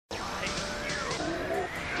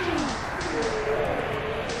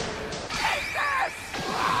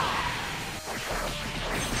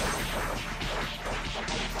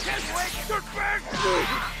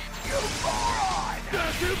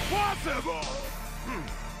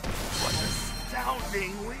What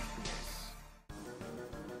astounding weakness.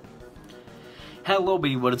 Hello,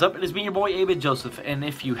 B. What is up? It is me, your boy, Abid Joseph, and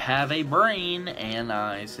if you have a brain and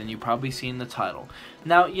eyes, then you've probably seen the title.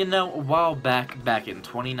 Now, you know, a while back in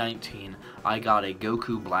 2019, I got a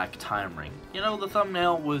Goku Black time ring. You know, the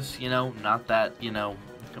thumbnail was, not that,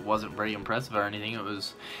 it wasn't very impressive or anything. It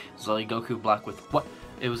was like Goku Black with what?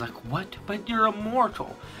 It was like, what? But you're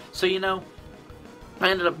immortal. So, I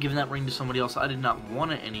ended up giving that ring to somebody else. I did not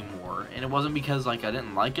want it anymore, and it wasn't because like I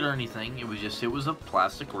didn't like it or anything. It was a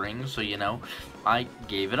plastic ring, so I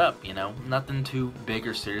gave it up. Nothing too big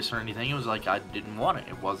or serious or anything. It was like I didn't want it.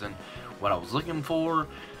 It wasn't what I was looking for.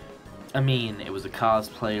 I mean, it was a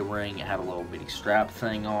cosplay ring. It had a little bitty strap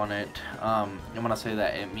thing on it. And when I say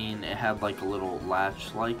that, it had like a little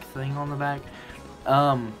latch-like thing on the back,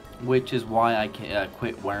 which is why I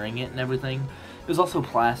quit wearing it and everything. It was also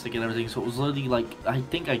plastic and everything, so it was literally like, I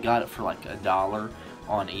think I got it for like $1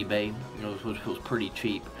 on eBay, which was pretty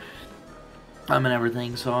cheap, and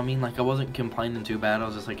everything. So I mean, like, I wasn't complaining too bad. I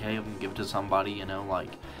was just like, hey, I'm gonna give it to somebody, like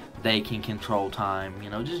they can control time,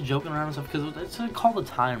 just joking around and stuff, because it's called a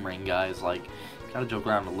time ring, guys. Like, gotta joke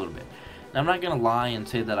around a little bit. Now, I'm not gonna lie and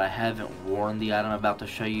say that I haven't worn the item I'm about to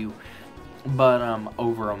show you, but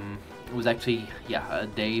it was actually, a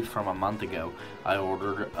day from a month ago, I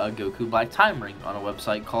ordered a Goku Black time ring on a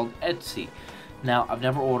website called Etsy. Now, I've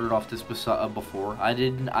never ordered off this before. I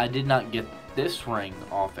did not get this ring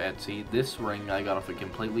off Etsy. This ring I got off a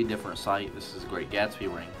completely different site. This is a Great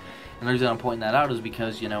Gatsby ring. And the reason I'm pointing that out is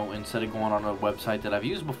because, instead of going on a website that I've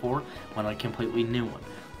used before, went on a completely new one.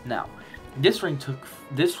 Now, this ring took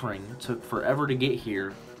forever to get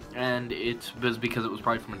here. And it was because it was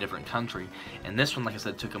probably from a different country. And this one, like I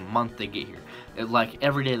said, took a month to get here. Like,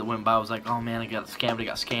 every day that went by, I was like, oh man, I got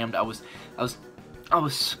scammed. I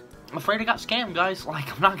was afraid I got scammed, guys.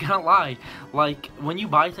 Like, I'm not gonna lie. Like, when you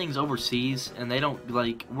buy things overseas and they don't,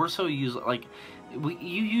 like, we're so used, like, you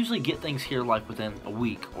usually get things here, like, within a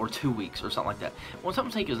week or 2 weeks or something like that. When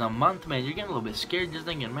something takes a month, man, you're getting a little bit scared. You're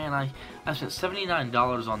thinking, man, I spent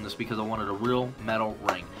 $79 on this because I wanted a real metal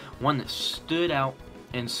ring. One that stood out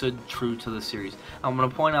and stood true to the series. I'm going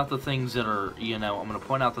to point out the things that are, I'm going to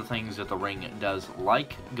point out the things that the ring does,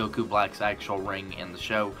 like Goku Black's actual ring in the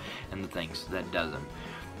show, and the things that doesn't.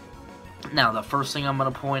 Now, the first thing I'm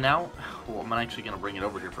going to point out, well, I'm actually going to bring it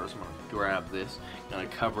over here first. I'm going to grab this, I'm going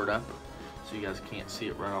to cover it up so you guys can't see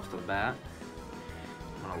it right off the bat.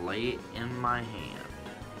 I'm going to lay it in my hand.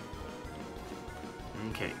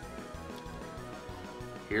 Okay.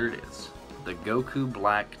 Here it is. The Goku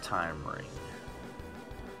Black time ring.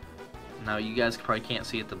 Now, you guys probably can't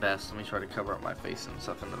see it the best. Let me try to cover up my face and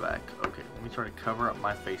stuff in the back. Okay, let me try to cover up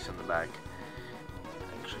my face in the back.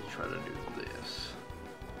 Actually, try to do this.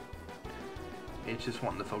 It's just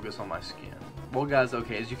wanting to focus on my skin. Well, guys,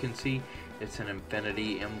 okay, as you can see, it's an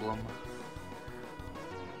infinity emblem.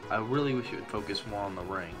 I really wish it would focus more on the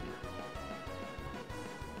ring.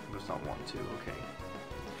 I just don't want to, okay.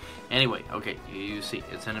 Anyway, okay, you see,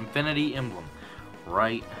 it's an infinity emblem.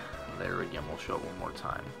 Right there again, we'll show it one more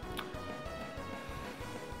time.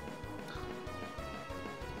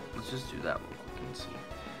 Let's just do that real quick and see.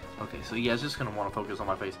 Okay, so yeah, it's just going to want to focus on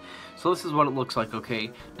my face. So this is what it looks like,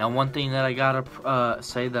 okay? Now, one thing that I gotta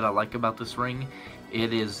say that I like about this ring,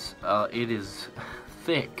 it is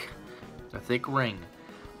thick. A thick ring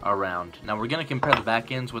around. Now, we're going to compare the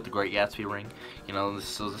back ends with the Great Gatsby ring.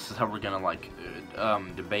 So this is how we're going to, like,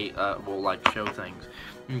 debate, show things.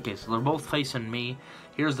 Okay, so they're both facing me.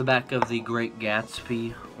 Here's the back of the Great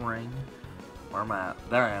Gatsby ring. Where am I at?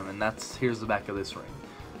 There I am, and here's the back of this ring.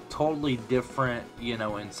 Totally different,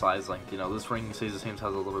 in size length. This ring stays the same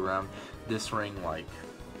size all the way around. This ring, like,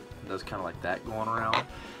 does kind of like that going around.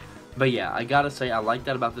 But yeah, I gotta say, I like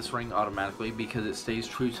that about this ring automatically because it stays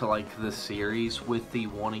true to, like, the series with the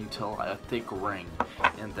wanting to, a thick ring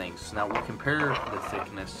and things. Now, we'll compare the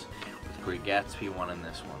thickness with the Great Gatsby one and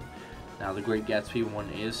this one. Now, the Great Gatsby one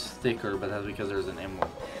is thicker, but that's because there's an emblem.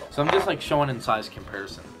 So I'm just, like, showing in size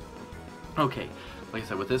comparison. Okay. Like I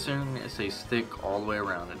said, with this ring, it stays thick all the way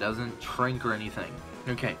around. It doesn't shrink or anything.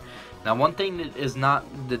 Okay. Now, one thing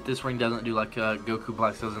that this ring doesn't do like Goku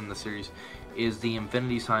Black does in the series is the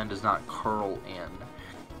infinity sign does not curl in.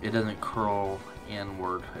 It doesn't curl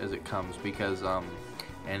inward as it comes because,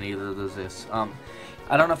 and neither does this.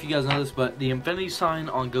 I don't know if you guys know this, but the infinity sign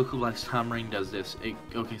on Goku Black's time ring does this.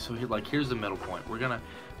 Okay, so here's the middle point.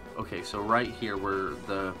 Okay, so right here where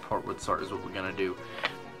the part would start is what we're gonna do.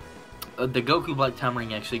 The Goku Black time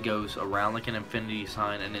ring actually goes around like an infinity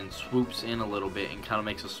sign and then swoops in a little bit and kind of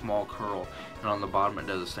makes a small curl. And on the bottom it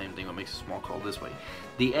does the same thing, but makes a small curl this way.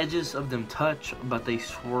 The edges of them touch, but they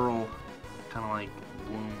swirl kind of like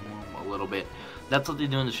boom, boom, a little bit. That's what they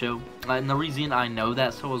do in the show. And the reason I know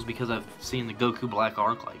that so is because I've seen the Goku Black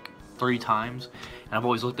arc like 3 times. And I've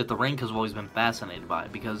always looked at the ring because I've always been fascinated by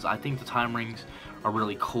it. Because I think the time rings are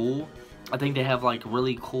really cool. I think they have like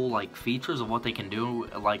really cool like features of what they can do,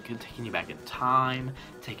 like taking you back in time,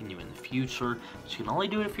 taking you in the future. But you can only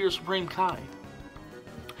do it if you're a Supreme Kai.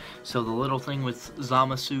 So the little thing with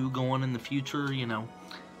Zamasu going in the future, you know,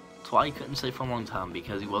 that's why he couldn't stay for a long time,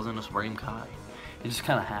 because he wasn't a Supreme Kai. It just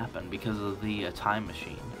kind of happened because of the time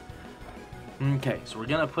machine. Okay, so we're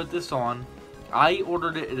gonna put this on. I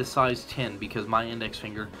ordered it at a size 10 because my index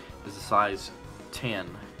finger is a size 10,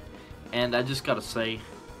 and I just gotta say,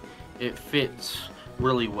 it fits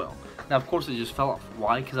really well. Now, of course, it just fell off.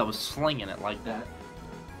 Why? Because I was slinging it like that.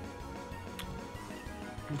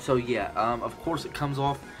 And so yeah, of course, it comes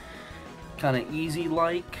off kind of easy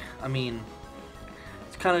like. I mean,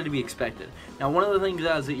 it's kind of to be expected. Now, one of the things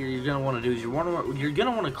guys that you're gonna want to do is you're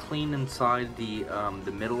gonna want to clean inside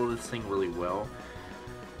the middle of this thing really well,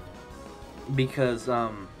 because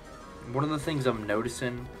one of the things I'm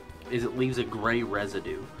noticing is it leaves a gray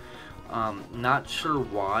residue. Not sure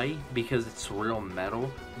why, because it's real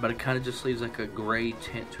metal, but it kind of just leaves like a gray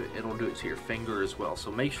tint to it. It'll do it to your finger as well.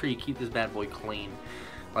 So make sure you keep this bad boy clean.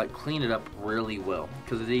 Like, clean it up really well,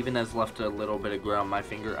 because it even has left a little bit of gray on my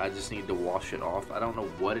finger. I just need to wash it off. I don't know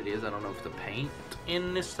what it is. I don't know if the paint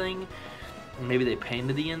in this thing, maybe they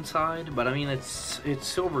painted the inside, but I mean, it's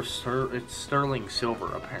silver, it's sterling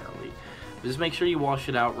silver apparently. But just make sure you wash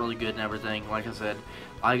it out really good and everything. Like I said,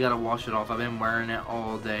 I gotta wash it off. I've been wearing it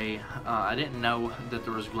all day. I didn't know that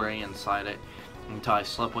there was gray inside it until I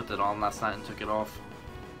slept with it on last night and took it off.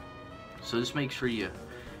 So just make sure you,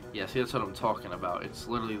 yeah, see, that's what I'm talking about. It's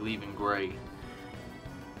literally leaving gray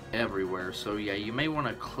everywhere. So yeah, you may want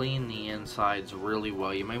to clean the insides really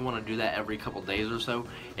well. You may want to do that every couple days or so.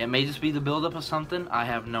 It may just be the buildup of something. I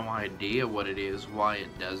have no idea what it is, why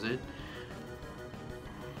it does it.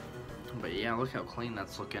 But yeah, look how clean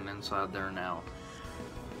that's looking inside there now.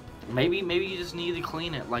 Maybe you just need to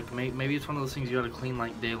clean it. Like, maybe it's one of those things you gotta clean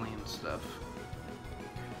like daily and stuff.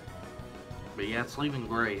 But yeah, it's leaving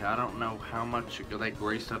gray. I don't know how much of that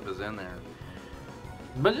gray stuff is in there.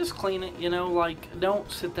 But just clean it, you know, like, don't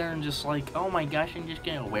sit there and just like, oh my gosh, I'm just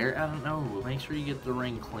gonna wear it. I don't know. Make sure you get the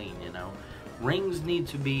ring clean, you know. Rings need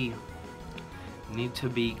to be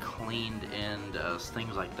cleaned and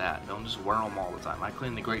things like that. Don't just wear them all the time. I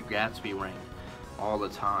clean the Great Gatsby ring all the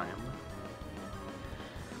time.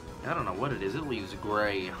 I don't know what it is. It leaves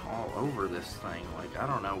gray all over this thing. Like, I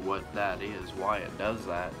don't know what that is, why it does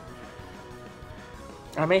that.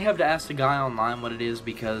 I may have to ask the guy online what it is,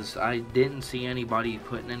 because I didn't see anybody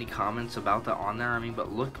putting any comments about that on there. I mean,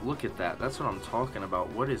 but look at that. That's what I'm talking about.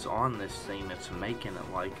 What is on this thing that's making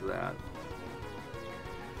it like that?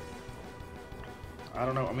 I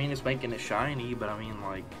don't know. I mean, it's making it shiny, but I mean,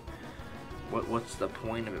 like, what's the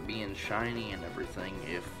point of it being shiny and everything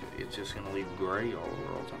if it's just gonna leave gray all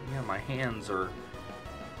over all the time? Yeah, my hands are.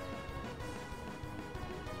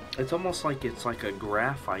 It's almost like it's like a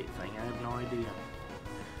graphite thing. I have no idea.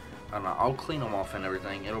 I don't know. I'll clean them off and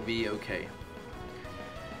everything. It'll be okay.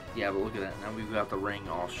 Yeah, but look at that. Now we've got the ring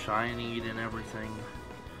all shiny and everything,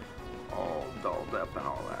 all dolled up and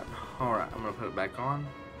all that. All right, I'm gonna put it back on.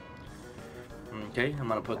 Okay, I'm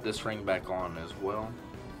gonna put this ring back on as well.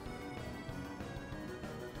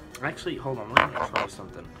 Actually, hold on, we're gonna try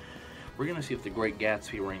something. We're gonna see if the Great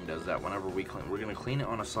Gatsby ring does that whenever we clean. We're gonna clean it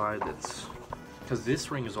on a side that's, because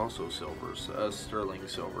this ring is also silver, sterling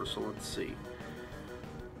silver, so let's see.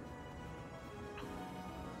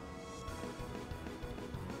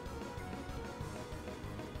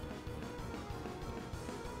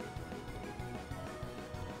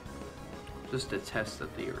 Just to test the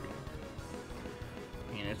theory.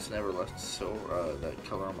 I mean, it's never left silver, that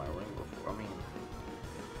color on my ring before. I mean,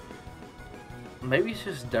 maybe it's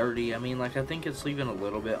just dirty. I mean, like, I think it's leaving a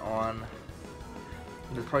little bit on.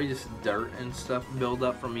 There's probably just dirt and stuff build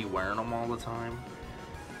up from me wearing them all the time.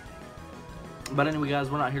 But anyway, guys,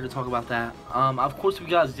 we're not here to talk about that. Of course, if you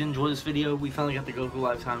guys did enjoy this video, we finally got the Goku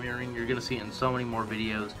Lifetime earring. You're gonna see it in so many more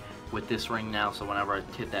videos with this ring now. So whenever I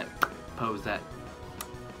hit that pose, that,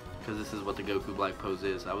 because this is what the Goku Black pose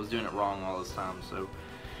is. I was doing it wrong all this time, so.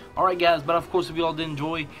 Alright, guys, but of course, if you all did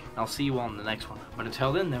enjoy, I'll see you all in the next one. But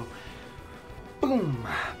until then, though, boom,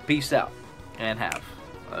 peace out, and have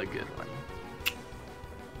a good one.